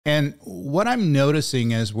And what I'm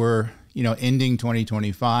noticing as we're, ending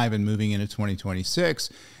 2025 and moving into 2026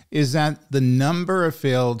 is that the number of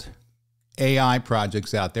failed AI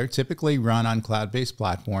projects out there, typically run on cloud-based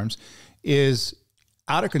platforms, is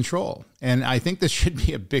out of control. And I think this should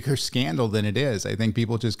be a bigger scandal than it is. I think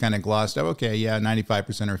people just kind of glossed, oh, okay, yeah,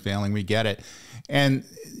 95% are failing, we get it. And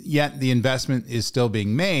yet the investment is still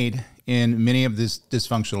being made in many of these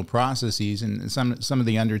dysfunctional processes and some of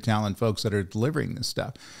the under-talent folks that are delivering this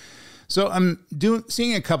stuff. So I'm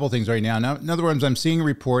seeing a couple things right now. Now, in other words, I'm seeing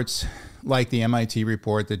reports like the MIT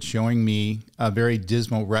report that's showing me a very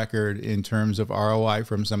dismal record in terms of ROI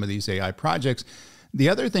from some of these AI projects. The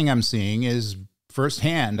other thing I'm seeing is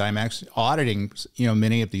firsthand, I'm actually auditing,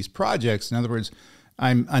 many of these projects. In other words,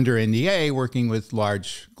 I'm under NDA working with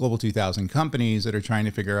large Global 2000 companies that are trying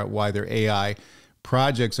to figure out why their AI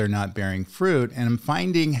projects are not bearing fruit. And I'm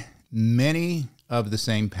finding many of the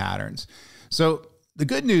same patterns. So the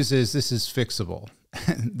good news is this is fixable.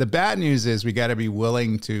 The bad news is we got to be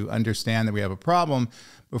willing to understand that we have a problem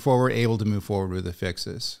before we're able to move forward with the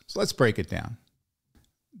fixes. So let's break it down.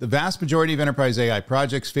 The vast majority of enterprise AI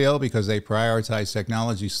projects fail because they prioritize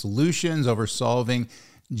technology solutions over solving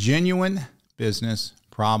genuine business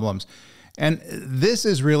problems. And this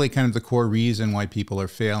is really kind of the core reason why people are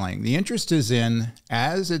failing. The interest is in,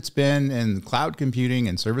 as it's been in cloud computing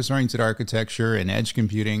and service-oriented architecture and edge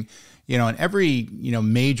computing, and every,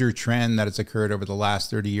 major trend that has occurred over the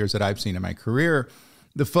last 30 years that I've seen in my career,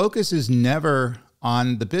 the focus is never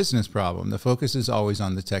on the business problem. The focus is always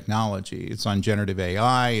on the technology. It's on generative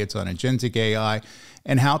AI, it's on agentic AI,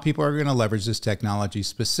 and how people are going to leverage this technology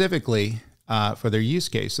specifically for their use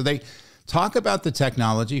case. So they talk about the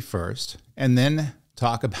technology first, and then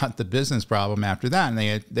talk about the business problem after that.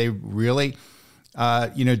 And they really,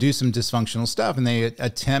 do some dysfunctional stuff, and they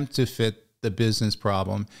attempt to fit the business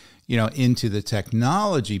problem, into the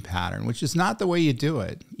technology pattern, which is not the way you do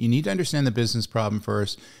it. You need to understand the business problem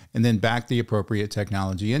first and then back the appropriate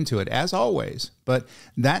technology into it, as always. But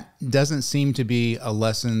that doesn't seem to be a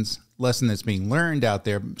lesson that's being learned out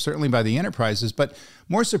there, certainly by the enterprises, but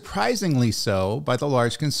more surprisingly so by the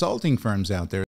large consulting firms out there.